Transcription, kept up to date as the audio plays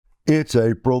It's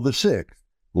April the 6th.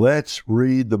 Let's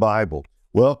read the Bible.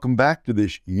 Welcome back to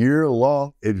this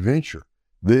year-long adventure,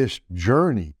 this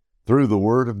journey through the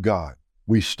Word of God.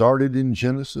 We started in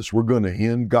Genesis. We're going to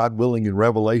end, God willing, in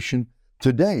Revelation.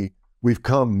 Today, we've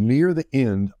come near the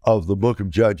end of the book of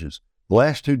Judges. The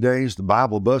last 2 days, the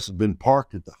Bible bus has been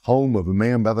parked at the home of a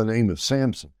man by the name of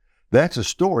Samson. That's a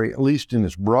story, at least in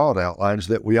its broad outlines,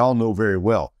 that we all know very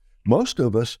well. Most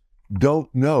of us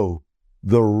don't know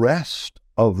the rest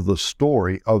of the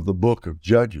story of the book of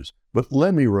Judges. But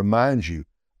let me remind you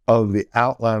of the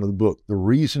outline of the book. The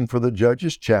reason for the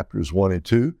Judges, chapters 1 and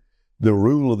 2. The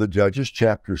rule of the Judges,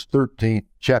 chapters 3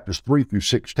 through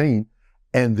 16.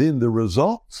 And then the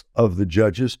results of the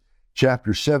Judges,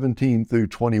 chapters 17 through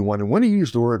 21. And when I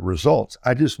use the word results,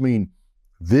 I just mean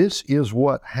this is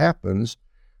what happens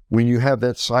when you have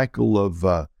that cycle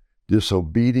of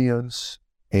disobedience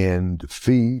and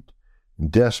defeat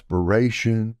and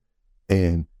desperation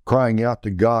and crying out to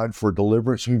God for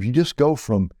deliverance. And if you just go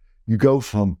from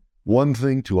one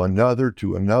thing to another,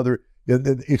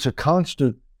 it's a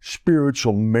constant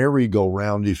spiritual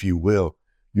merry-go-round, if you will.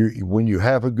 When you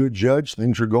have a good judge,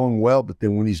 things are going well, but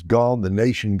then when he's gone, the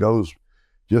nation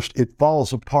it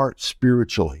falls apart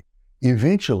spiritually.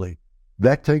 Eventually,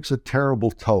 that takes a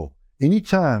terrible toll.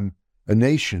 Anytime a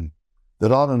nation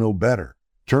that ought to know better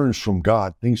turns from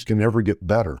God, things can never get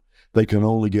better. They can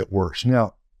only get worse.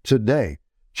 Now, today,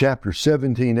 chapter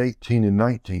 17, 18, and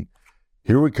 19,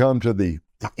 here we come to the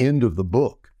end of the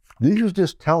book. This is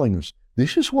just telling us,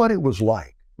 this is what it was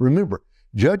like. Remember,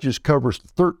 Judges covers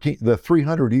the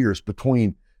 300 years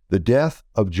between the death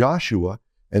of Joshua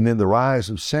and then the rise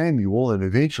of Samuel, and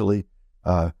eventually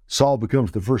Saul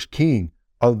becomes the first king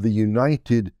of the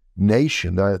united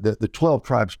nation, the 12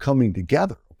 tribes coming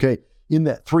together. Okay, in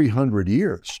that 300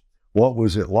 years, what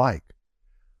was it like?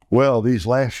 Well, these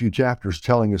last few chapters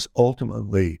telling us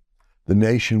ultimately the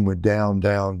nation went down,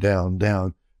 down, down,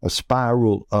 down, a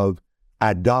spiral of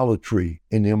idolatry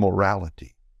and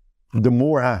immorality. The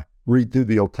more I read through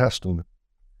the Old Testament,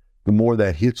 the more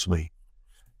that hits me.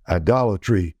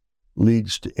 Idolatry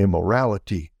leads to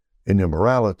immorality, and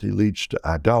immorality leads to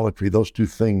idolatry. Those two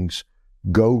things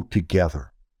go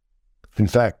together. In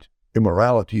fact,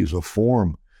 immorality is a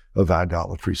form of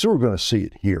idolatry. So we're going to see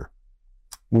it here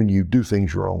when you do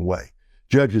things your own way.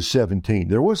 Judges 17,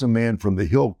 there was a man from the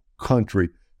hill country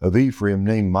of Ephraim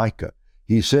named Micah.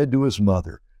 He said to his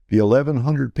mother, the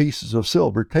 1,100 pieces of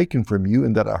silver taken from you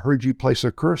and that I heard you place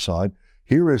a curse on,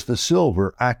 here is the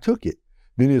silver, I took it.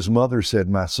 Then his mother said,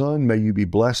 my son, may you be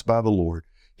blessed by the Lord.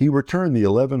 He returned the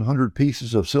 1,100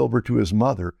 pieces of silver to his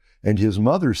mother, and his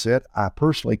mother said, I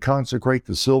personally consecrate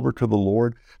the silver to the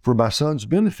Lord for my son's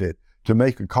benefit, to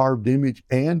make a carved image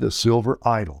and a silver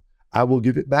idol. I will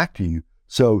give it back to you.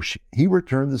 So he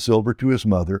returned the silver to his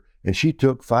mother, and she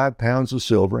took 5 pounds of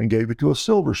silver and gave it to a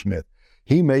silversmith.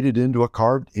 He made it into a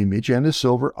carved image and a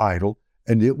silver idol,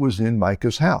 and it was in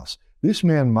Micah's house. This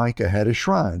man Micah had a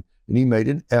shrine, and he made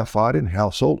an ephod and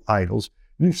household idols,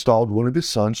 and installed one of his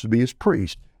sons to be his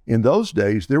priest. In those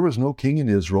days, there was no king in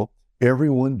Israel.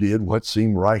 Everyone did what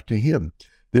seemed right to him.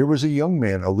 There was a young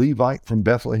man, a Levite from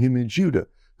Bethlehem in Judah,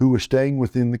 who was staying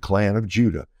within the clan of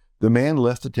Judah. The man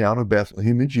left the town of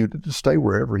Bethlehem in Judah to stay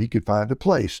wherever he could find a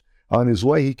place. On his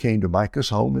way, he came to Micah's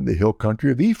home in the hill country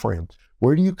of Ephraim.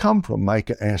 Where do you come from?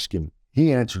 Micah asked him.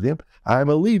 He answered him, I am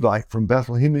a Levite from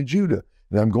Bethlehem in Judah,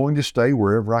 and I'm going to stay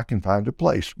wherever I can find a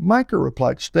place. Micah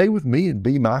replied, stay with me and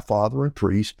be my father and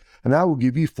priest, and I will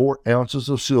give you 4 ounces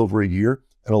of silver a year,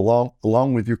 and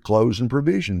along with your clothes and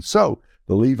provisions. So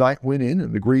the Levite went in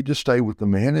and agreed to stay with the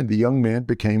man, and the young man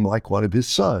became like one of his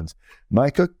sons.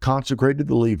 Micah consecrated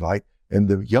the Levite, and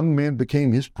the young man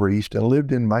became his priest and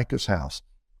lived in Micah's house.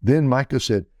 Then Micah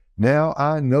said, now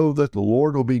I know that the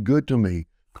Lord will be good to me,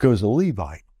 because the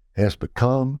Levite has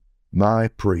become my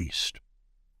priest.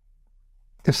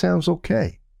 It sounds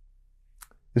okay.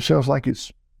 It sounds like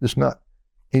it's not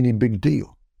any big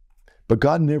deal. But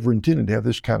God never intended to have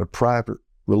this kind of private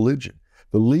religion.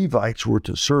 The Levites were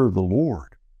to serve the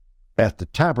Lord at the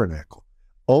tabernacle,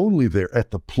 only there,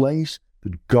 at the place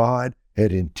that God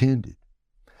had intended.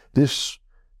 The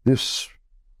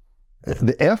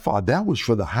ephod, that was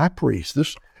for the high priest.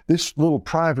 This little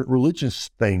private religious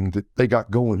thing that they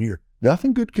got going here,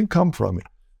 nothing good can come from it.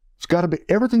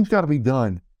 Everything's got to be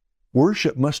done.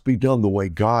 Worship must be done the way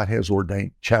God has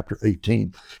ordained. Chapter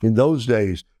 18. In those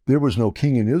days, there was no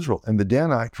king in Israel, and the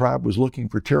Danite tribe was looking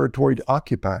for territory to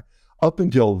occupy. Up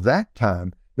until that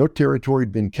time, no territory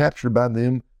had been captured by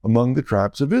them among the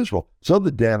tribes of Israel. So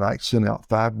the Danites sent out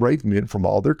 5 brave men from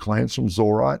all their clans from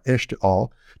Zorah and Eshtaol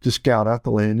to scout out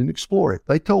the land and explore it.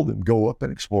 They told them, go up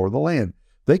and explore the land.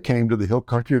 They came to the hill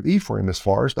country of Ephraim as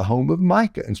far as the home of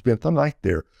Micah and spent the night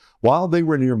there. While they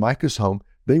were near Micah's home,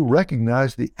 they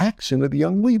recognized the accent of the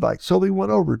young Levite. So they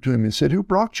went over to him and said, "Who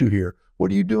brought you here?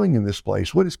 What are you doing in this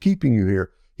place? What is keeping you here?"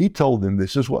 He told them,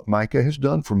 "This is what Micah has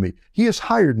done for me. He has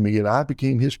hired me, and I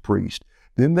became his priest."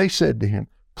 Then they said to him,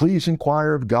 "Please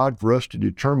inquire of God for us to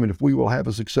determine if we will have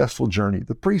a successful journey."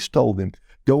 The priest told them,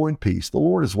 "Go in peace. The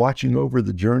Lord is watching over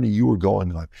the journey you are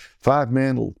going on." Five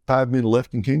men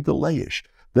left and came to Laish.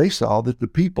 They saw that the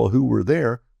people who were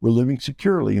there were living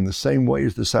securely in the same way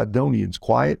as the Sidonians,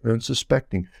 quiet and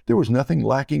unsuspecting. There was nothing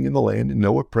lacking in the land and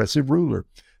no oppressive ruler.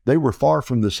 They were far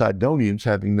from the Sidonians,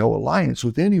 having no alliance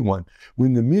with anyone.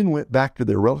 When the men went back to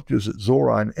their relatives at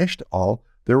Zorah and Eshtaol,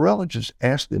 their relatives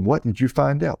asked them, "What did you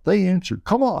find out?" They answered,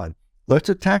 "Come on, let's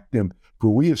attack them,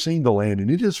 for we have seen the land, and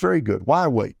it is very good. Why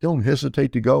wait? Don't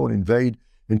hesitate to go and invade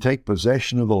and take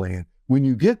possession of the land. When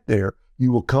you get there,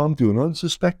 you will come to an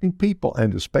unsuspecting people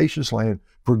and a spacious land,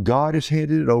 for God has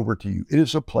handed it over to you. It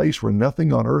is a place where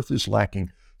nothing on earth is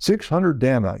lacking." 600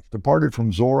 Danites departed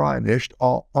from Zorah and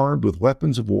Eshtaol armed with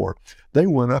weapons of war. They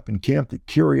went up and camped at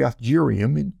Kiriath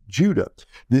Jearim in Judah.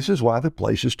 This is why the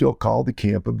place is still called the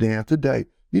Camp of Dan today.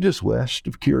 It is west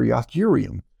of Kiriath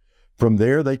Jearim. From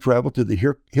there, they traveled to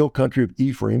the hill country of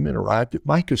Ephraim and arrived at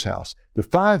Micah's house. The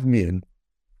 5 men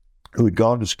who had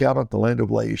gone to scout out the land of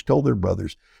Laish told their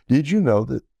brothers, "Did you know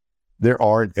that there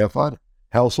are an ephod,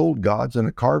 household gods, and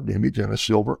a carved image and a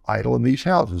silver idol in these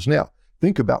houses? Now,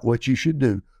 think about what you should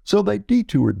do." So they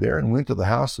detoured there and went to the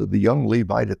house of the young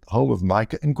Levite at the home of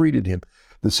Micah and greeted him.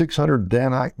 The 600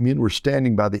 Danite men were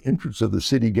standing by the entrance of the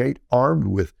city gate, armed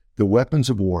with the weapons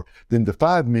of war. Then the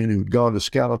 5 men who had gone to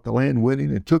scout out the land went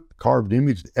in and took the carved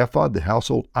image, the ephod, the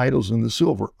household idols, and the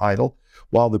silver idol,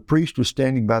 while the priest was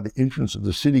standing by the entrance of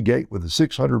the city gate with the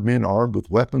 600 men armed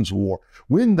with weapons of war.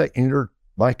 When they entered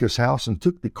Micah's house and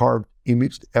took the carved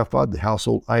image, the ephod, the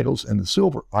household idols, and the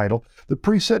silver idol, the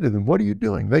priest said to them, "What are you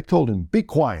doing?" They told him, "Be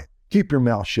quiet, keep your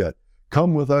mouth shut.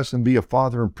 Come with us and be a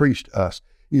father and priest to us.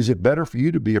 Is it better for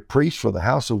you to be a priest for the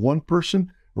house of one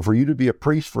person, or for you to be a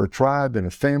priest for a tribe and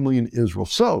a family in Israel?"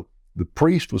 So the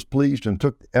priest was pleased and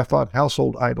took the ephod,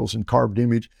 household idols, and carved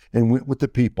image and went with the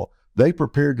people. They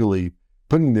prepared to leave,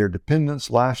 putting their dependents,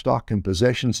 livestock, and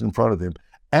possessions in front of them.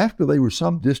 After they were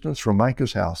some distance from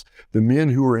Micah's house, the men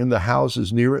who were in the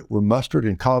houses near it were mustered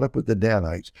and caught up with the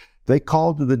Danites. They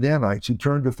called to the Danites who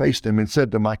turned to face them and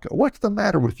said to Micah, "What's the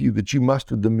matter with you that you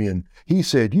mustered the men?" He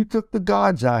said, "You took the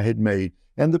gods I had made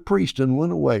and the priest and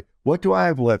went away. What do I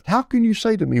have left? How can you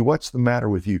say to me, 'What's the matter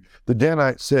with you?'" The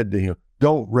Danites said to him,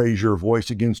 "Don't raise your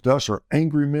voice against us, or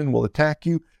angry men will attack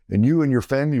you, and you and your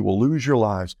family will lose your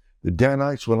lives." The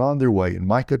Danites went on their way, and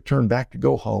Micah turned back to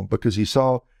go home because he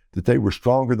saw that they were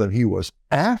stronger than he was.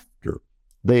 After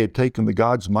they had taken the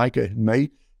gods Micah had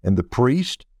made and the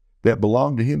priest that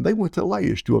belonged to him, they went to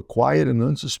Laish, to a quiet and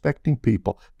unsuspecting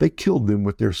people. They killed them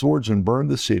with their swords and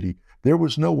burned the city. There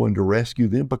was no one to rescue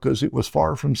them because it was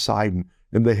far from Sidon,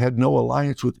 and they had no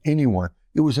alliance with anyone.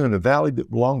 It was in a valley that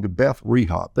belonged to Beth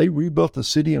Rehob. They rebuilt the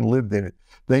city and lived in it.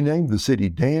 They named the city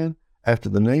Dan, after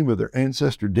the name of their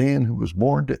ancestor Dan, who was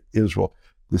born to Israel.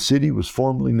 The city was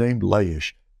formerly named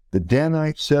Laish. The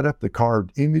Danites set up the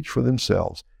carved image for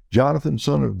themselves. Jonathan,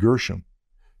 son of Gershom,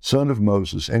 son of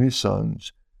Moses, and his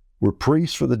sons were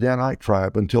priests for the Danite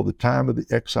tribe until the time of the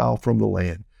exile from the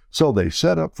land. So they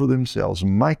set up for themselves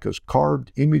Micah's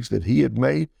carved image that he had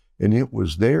made, and it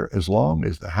was there as long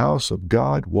as the house of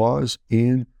God was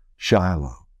in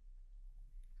Shiloh.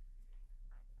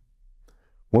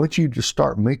 Once you just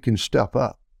start making stuff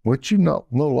up, once you're no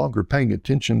longer paying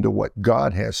attention to what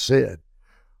God has said,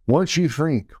 once you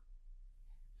think,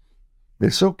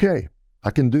 it's okay,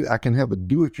 I can have a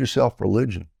do-it-yourself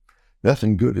religion,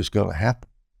 nothing good is going to happen.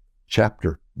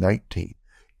 Chapter 19.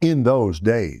 In those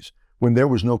days, when there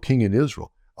was no king in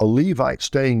Israel, a Levite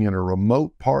staying in a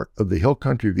remote part of the hill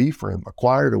country of Ephraim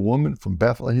acquired a woman from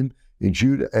Bethlehem in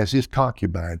Judah as his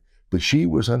concubine, but she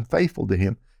was unfaithful to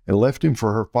him and left him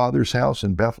for her father's house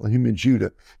in Bethlehem in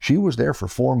Judah. She was there for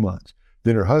 4 months.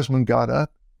 Then her husband got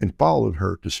up and followed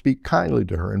her to speak kindly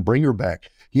to her and bring her back.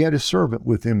 He had a servant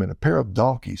with him and a pair of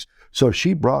donkeys, so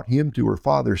she brought him to her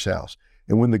father's house.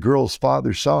 And when the girl's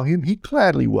father saw him, he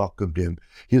gladly welcomed him.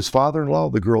 His father-in-law,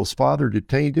 the girl's father,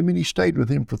 detained him, and he stayed with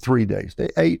him for 3 days. They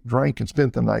ate, drank, and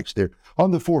spent the nights there.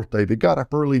 On the 4th day, they got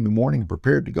up early in the morning and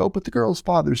prepared to go, but the girl's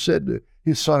father said to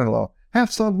his son-in-law,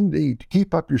 "Have something to eat to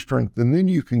keep up your strength, and then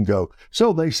you can go."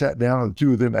 So they sat down, and the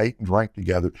two of them ate and drank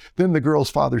together. Then the girl's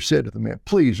father said to the man,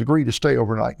 "Please agree to stay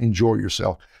overnight and enjoy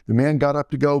yourself." The man got up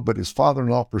to go, but his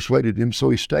father-in-law persuaded him, so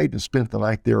he stayed and spent the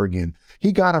night there again.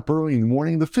 He got up early in the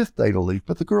morning the 5th day to leave,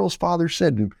 but the girl's father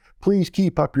said to him, Please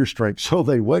keep up your strength. So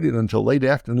they waited until late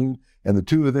afternoon, and the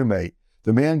two of them ate.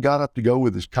 The man got up to go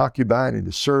with his concubine and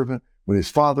his servant. When his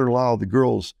father-in-law, the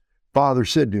girl's father,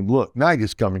 said to him, look, night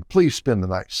is coming. Please spend the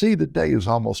night. See, the day is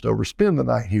almost over. Spend the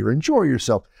night here. Enjoy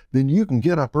yourself. Then you can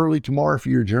get up early tomorrow for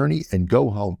your journey and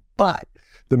go home. But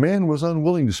the man was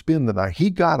unwilling to spend the night. He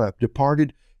got up,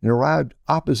 departed, and arrived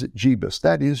opposite Jebus,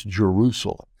 that is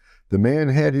Jerusalem. The man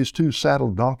had his 2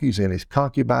 saddled donkeys and his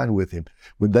concubine with him.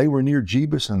 When they were near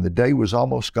Jebus and the day was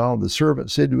almost gone, the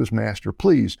servant said to his master,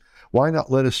 please, why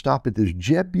not let us stop at this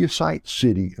Jebusite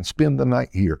city and spend the night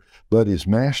here? But his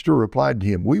master replied to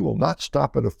him, we will not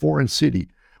stop at a foreign city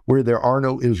where there are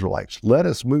no Israelites. Let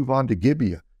us move on to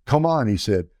Gibeah. Come on, he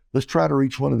said. Let's try to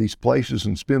reach one of these places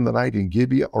and spend the night in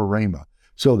Gibeah or Ramah.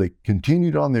 So they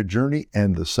continued on their journey,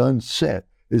 and the sun set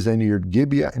as they neared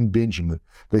Gibeah and Benjamin.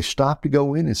 They stopped to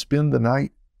go in and spend the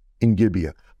night in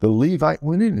Gibeah. The Levite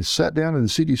went in and sat down in the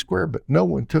city square, but no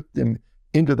one took them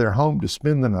into their home to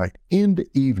spend the night. In the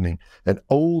evening, an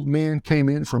old man came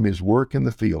in from his work in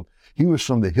the field. He was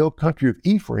from the hill country of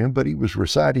Ephraim, but he was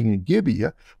residing in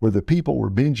Gibeah, where the people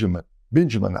were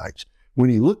Benjaminites. When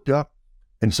he looked up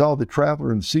and saw the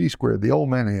traveler in the city square, the old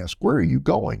man asked, where are you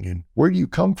going and where do you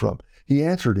come from? He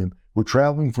answered him, we're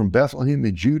traveling from Bethlehem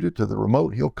in Judah to the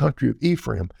remote hill country of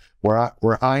Ephraim,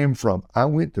 where I am from. I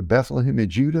went to Bethlehem in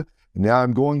Judah, and now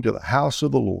I'm going to the house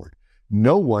of the Lord.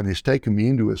 No one has taken me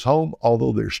into his home,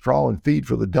 although there's straw and feed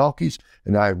for the donkeys,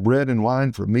 and I have bread and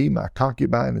wine for me, my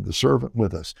concubine, and the servant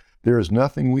with us. There is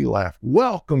nothing we lack.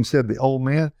 Welcome, said the old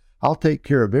man. I'll take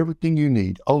care of everything you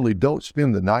need, only don't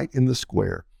spend the night in the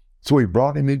square. So he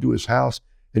brought him into his house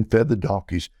and fed the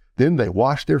donkeys. Then they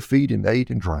washed their feet and ate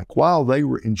and drank. While they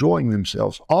were enjoying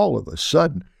themselves, all of a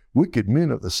sudden, wicked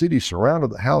men of the city surrounded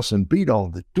the house and beat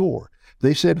on the door.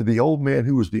 They said to the old man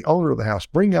who was the owner of the house,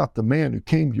 bring out the man who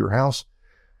came to your house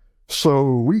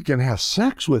so we can have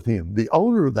sex with him. The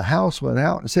owner of the house went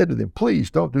out and said to them,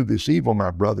 please don't do this evil, my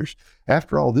brothers.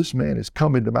 After all, this man has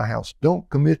come into my house. Don't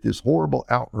commit this horrible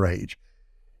outrage.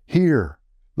 Here,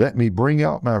 let me bring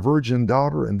out my virgin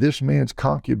daughter and this man's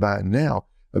concubine now.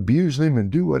 Abuse them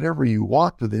and do whatever you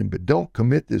want to them, but don't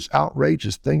commit this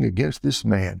outrageous thing against this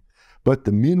man. But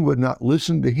the men would not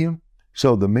listen to him.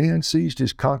 So the man seized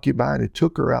his concubine and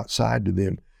took her outside to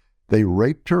them. They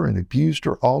raped her and abused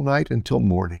her all night until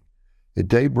morning. At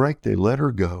daybreak, they let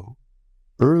her go.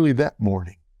 Early that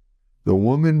morning, the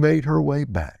woman made her way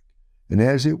back, and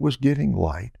as it was getting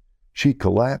light, she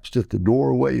collapsed at the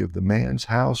doorway of the man's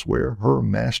house where her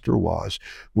master was.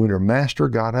 When her master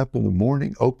got up in the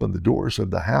morning, opened the doors of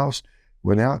the house,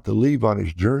 went out to leave on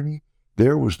his journey,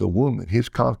 there was the woman, his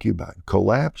concubine,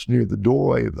 collapsed near the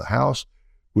doorway of the house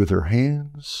with her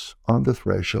hands on the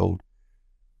threshold.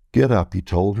 Get up, he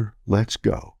told her, let's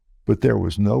go. But there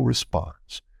was no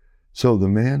response. So the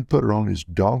man put her on his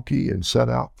donkey and set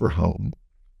out for home.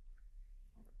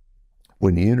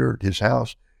 When he entered his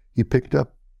house, he picked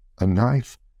up a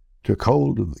knife, took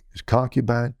hold of his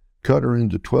concubine, cut her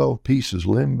into 12 pieces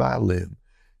limb by limb,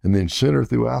 and then sent her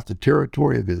throughout the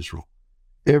territory of Israel.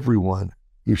 Everyone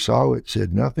who saw it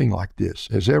said nothing like this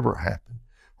has ever happened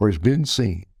or has been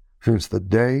seen since the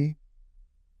day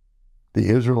the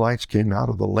Israelites came out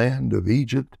of the land of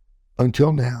Egypt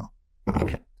until now.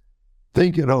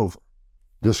 Think it over.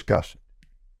 Discuss it.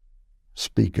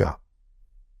 Speak up.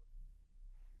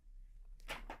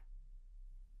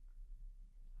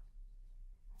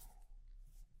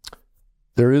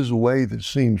 There is a way that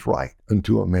seems right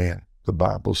unto a man, the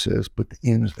Bible says, but the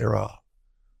ends thereof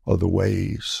are the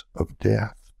ways of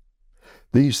death.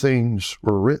 These things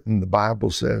were written, the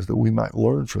Bible says, that we might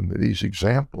learn from these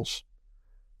examples.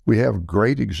 We have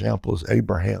great examples.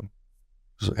 Abraham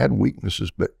had weaknesses,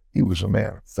 but he was a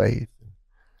man of faith.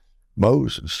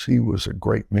 Moses, he was a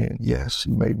great man. Yes,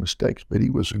 he made mistakes, but he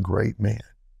was a great man.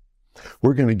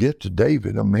 We're going to get to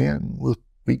David, a man with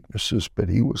weaknesses, but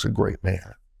he was a great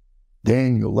man.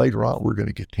 Daniel, later on, we're going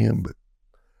to get to him, but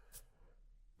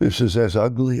this is as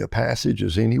ugly a passage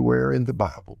as anywhere in the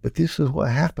Bible. But this is what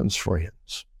happens,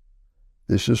 friends.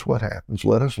 This is what happens.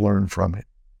 Let us learn from it.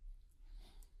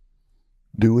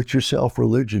 Do-it-yourself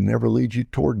religion never leads you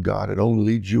toward God. It only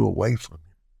leads you away from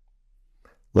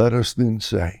Him. Let us then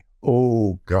say,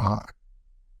 oh God,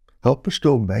 help us to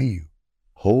obey you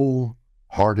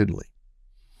wholeheartedly.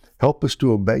 Help us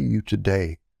to obey you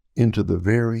today into the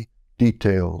very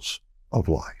details of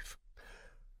life.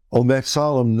 On that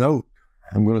solemn note,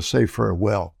 I'm going to say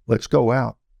farewell. Let's go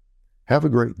out. Have a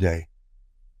great day.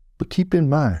 But keep in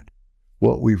mind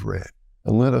what we've read,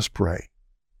 and let us pray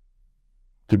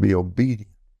to be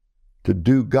obedient, to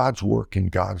do God's work in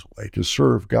God's way, to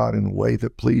serve God in a way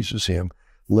that pleases Him,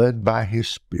 led by His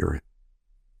Spirit.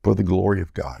 for the glory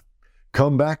of God.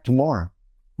 Come back tomorrow.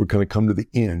 We're going to come to the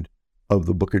end of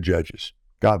the book of Judges.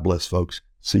 God bless, folks.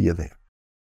 See you then.